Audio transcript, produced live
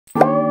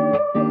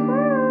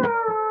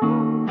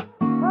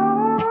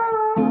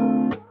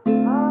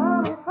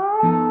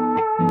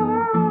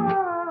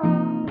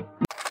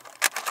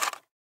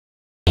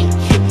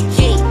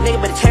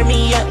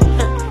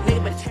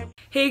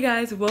Hey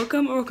guys,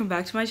 welcome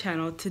back to my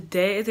channel.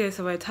 Today, as you guys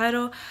saw by the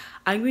title,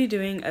 I'm going to be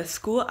doing a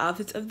school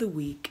outfits of the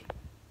week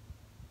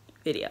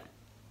video.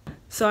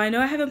 So I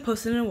know I haven't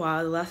posted in a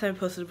while. The last time I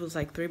posted was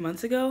like 3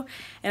 months ago,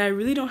 and I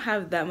really don't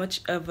have that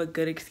much of a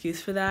good excuse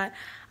for that.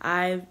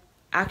 I've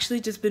actually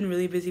just been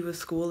really busy with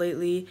school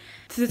lately.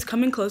 Since it's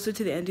coming closer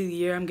to the end of the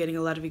year, I'm getting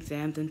a lot of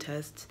exams and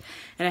tests,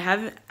 and I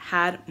haven't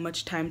had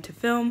much time to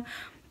film.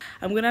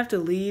 I'm gonna have to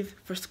leave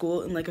for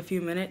school in like a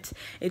few minutes.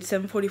 It's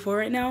 7:44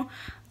 right now.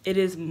 It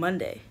is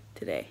Monday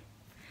today.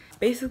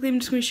 Basically,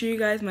 I'm just going to show you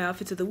guys my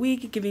outfits of the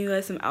week, giving you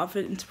guys some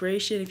outfit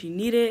inspiration if you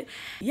need it.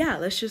 Yeah,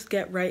 let's just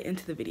get right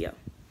into the video.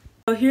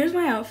 So here's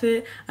my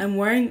outfit. I'm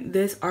wearing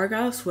this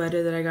Argyle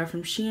sweater that I got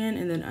from Shein,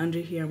 and then under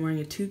here I'm wearing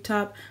a tube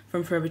top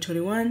from Forever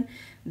 21.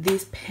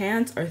 These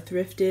pants are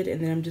thrifted, and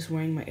then I'm just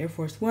wearing my Air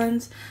Force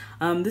Ones.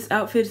 This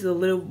outfit is a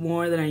little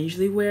more than I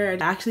usually wear. I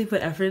actually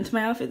put effort into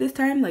my outfit this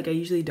time, like I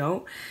usually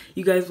don't.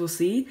 You guys will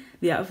see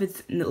the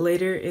outfits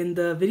later in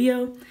the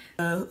video.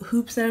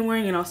 Hoops that I'm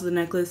wearing and also the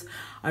necklace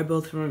are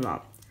both from my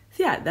mom.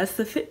 So yeah, that's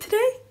the fit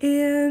today,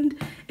 and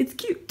it's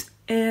cute.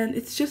 And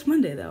it's just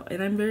Monday though,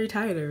 and I'm very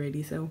tired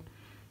already, so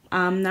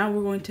now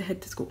we're going to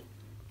head to school.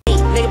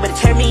 Nigga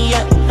better turn me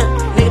up.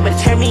 Nigga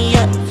better turn me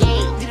up.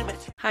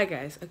 Hi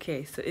guys,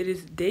 okay, so it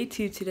is day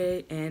 2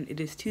 today, and it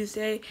is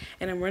Tuesday,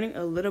 and I'm running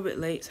a little bit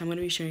late, so I'm going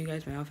to be showing you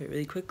guys my outfit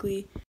really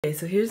quickly. Okay,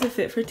 so here's the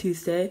fit for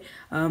Tuesday.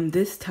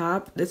 This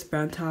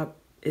brown top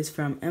is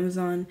from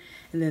Amazon,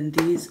 and then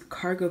these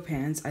cargo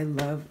pants. I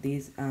love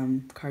these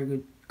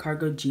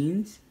cargo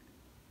jeans,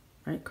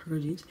 right? Cargo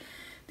jeans.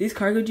 These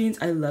cargo jeans,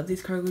 I love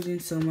these cargo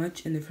jeans so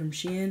much, and they're from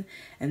Shein,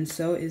 and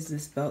so is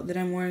this belt that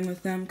I'm wearing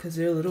with them, because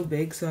they're a little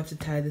big, so I have to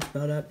tie this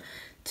belt up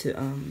to,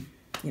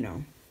 you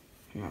know.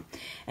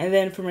 And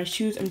then for my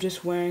shoes, I'm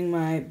just wearing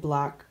my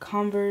black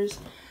Converse,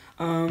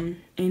 and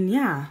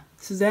yeah.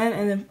 So then,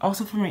 and then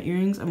also for my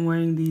earrings, I'm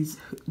wearing these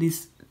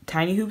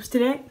tiny hoops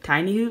today.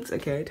 Tiny hoops,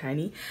 okay,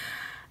 tiny.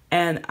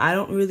 And I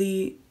don't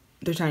really,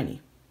 they're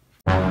tiny.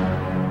 I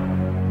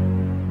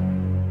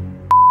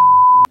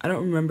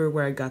don't remember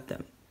where I got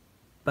them,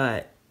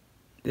 but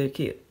they're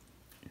cute.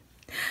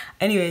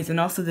 Anyways, and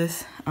also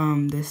this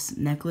this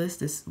necklace,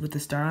 this with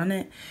the star on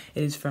it,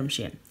 it is from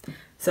Shein.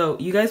 So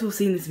you guys will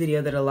see in this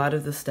video that a lot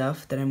of the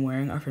stuff that I'm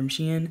wearing are from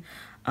Shein.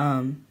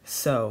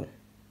 So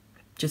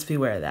just be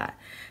aware of that.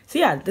 So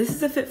yeah, this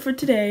is the fit for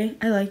today.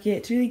 I like it.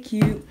 It's really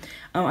cute.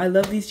 I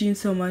love these jeans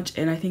so much,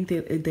 and I think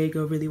they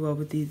go really well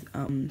with these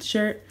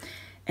shirt.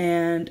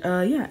 And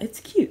yeah,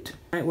 it's cute.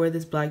 I wear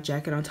this black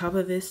jacket on top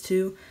of this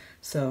too.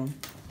 So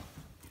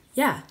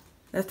yeah,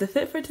 that's the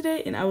fit for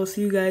today, and I will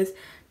see you guys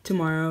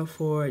tomorrow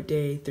for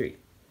day 3.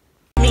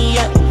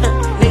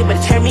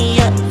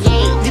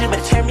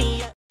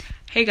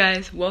 Hey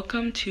guys,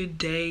 welcome to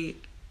day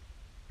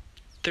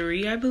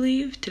 3, I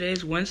believe. Today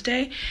is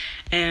Wednesday,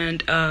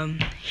 and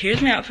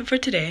here's my outfit for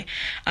today.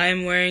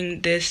 I'm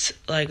wearing this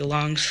like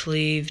long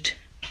sleeved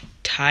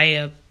tie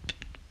up,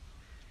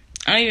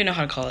 I don't even know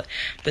how to call it,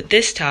 but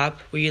this top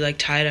where you like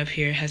tie it up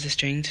here has the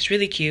strings. It's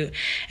really cute,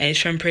 and it's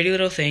from Pretty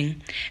Little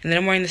Thing. And then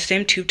I'm wearing the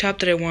same tube top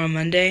that I wore on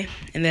Monday,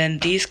 and then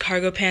these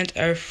cargo pants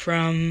are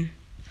from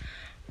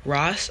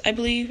Ross, I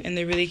believe, and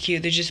they're really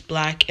cute. They're just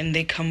black, and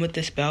they come with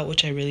this belt,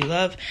 which I really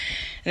love.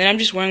 And then I'm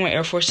just wearing my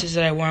Air Forces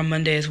that I wore on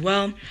Monday as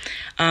well.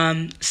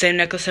 Same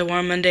necklace I wore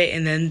on Monday,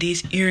 and then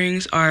these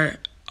earrings are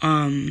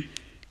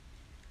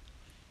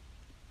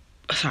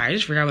sorry, I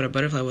just forgot what a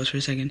butterfly was for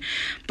a second.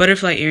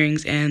 Butterfly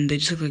earrings, and they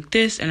just look like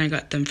this, and I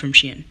got them from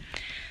Shein.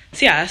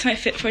 So yeah, that's my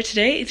fit for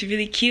today. It's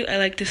really cute. I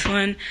like this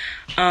one.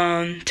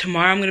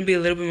 Tomorrow I'm going to be a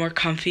little bit more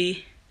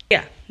comfy.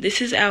 Yeah,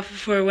 this is outfit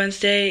for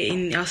Wednesday,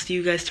 and I'll see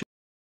you guys tomorrow.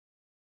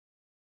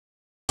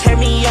 Turn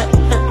me up,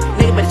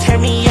 nigga better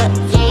turn me up,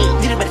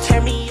 nigga better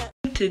turn me up.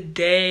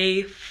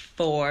 Today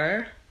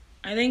 4,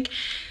 I think,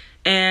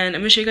 and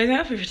I'm going to show you guys my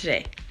outfit for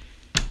today.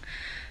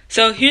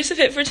 So here's the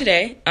fit for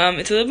today.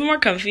 It's a little bit more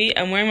comfy.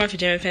 I'm wearing my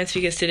pajama pants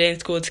because today in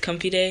school it's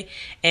comfy day.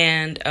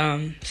 And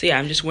so yeah,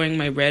 I'm just wearing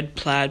my red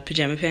plaid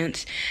pajama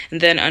pants.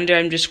 And then under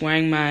I'm just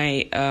wearing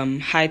my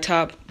high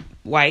top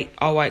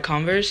all white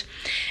Converse.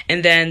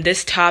 And then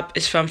this top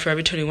is from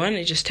Forever 21.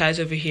 It just ties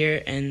over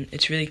here, and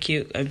it's really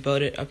cute. I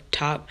bowed it up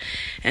top.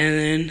 And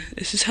then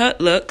this is how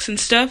it looks and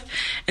stuff.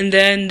 And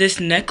then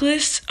this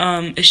necklace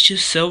is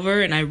just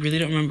silver, and I really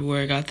don't remember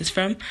where I got this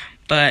from,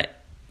 but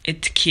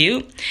it's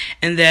cute.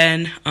 And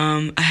then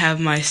I have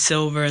my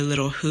silver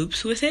little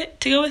hoops with it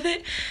to go with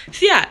it.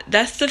 So yeah,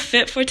 that's the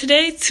fit for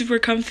today. It's super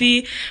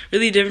comfy,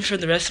 really different from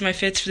the rest of my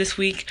fits for this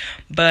week,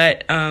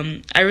 but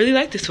I really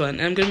like this one,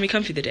 and I'm gonna be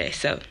comfy today.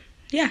 So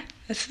yeah,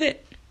 that's the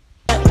fit.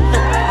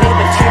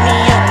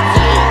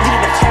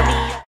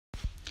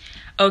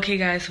 Okay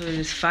guys, so it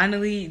is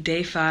finally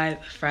day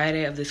 5,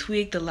 Friday of this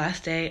week, the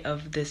last day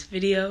of this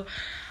video.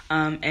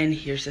 And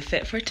here's the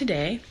fit for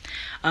today.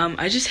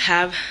 I just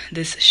have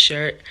this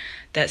shirt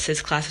that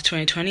says Class of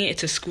 2020.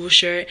 It's a school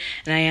shirt,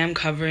 and I am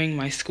covering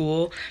my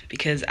school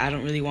because I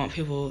don't really want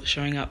people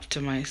showing up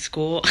to my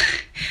school.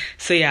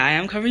 So yeah, I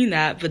am covering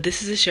that, but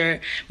this is a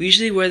shirt. We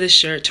usually wear this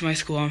shirt to my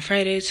school on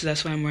Fridays, so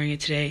that's why I'm wearing it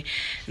today.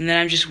 And then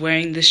I'm just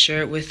wearing this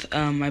shirt with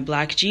my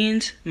black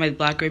jeans, my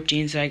black ripped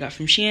jeans that I got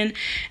from Shein.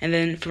 And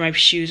then for my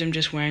shoes, I'm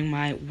just wearing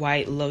my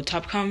white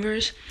low-top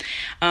Converse.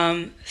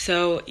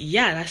 So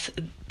yeah, that's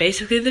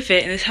basically the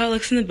fit, and this is how it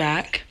looks in the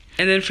back.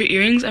 And then for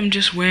earrings, I'm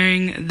just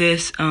wearing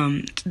this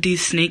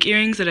these snake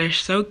earrings that are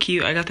so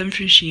cute. I got them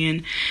from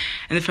Shein.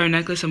 And then for a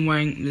necklace, I'm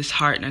wearing this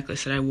heart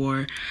necklace that I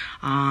wore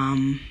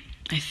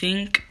I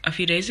think a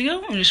few days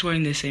ago. I'm just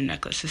wearing the same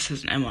necklace. This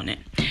has an M on it.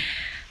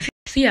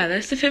 So yeah,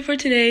 that's the fit for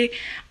today,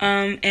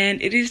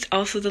 and it is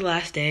also the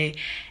last day,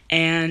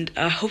 and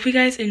I hope you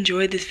guys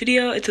enjoyed this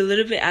video. It's a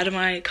little bit out of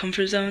my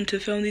comfort zone to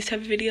film these type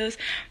of videos,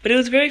 but it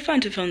was very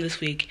fun to film this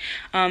week.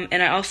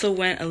 And I also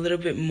went a little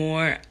bit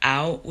more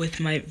out with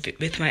my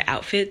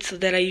outfits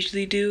that I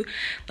usually do.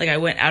 Like, I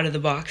went out of the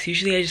box.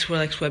 Usually I just wear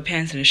like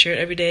sweatpants and a shirt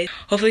every day.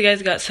 Hopefully you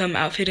guys got some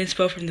outfit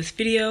inspo from this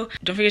video.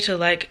 Don't forget to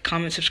like,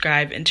 comment,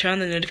 subscribe, and turn on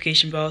the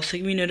notification bell so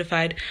you can be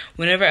notified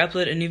whenever I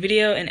upload a new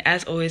video. And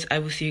as always, I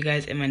will see you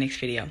guys in my next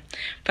video.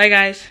 Bye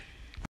guys.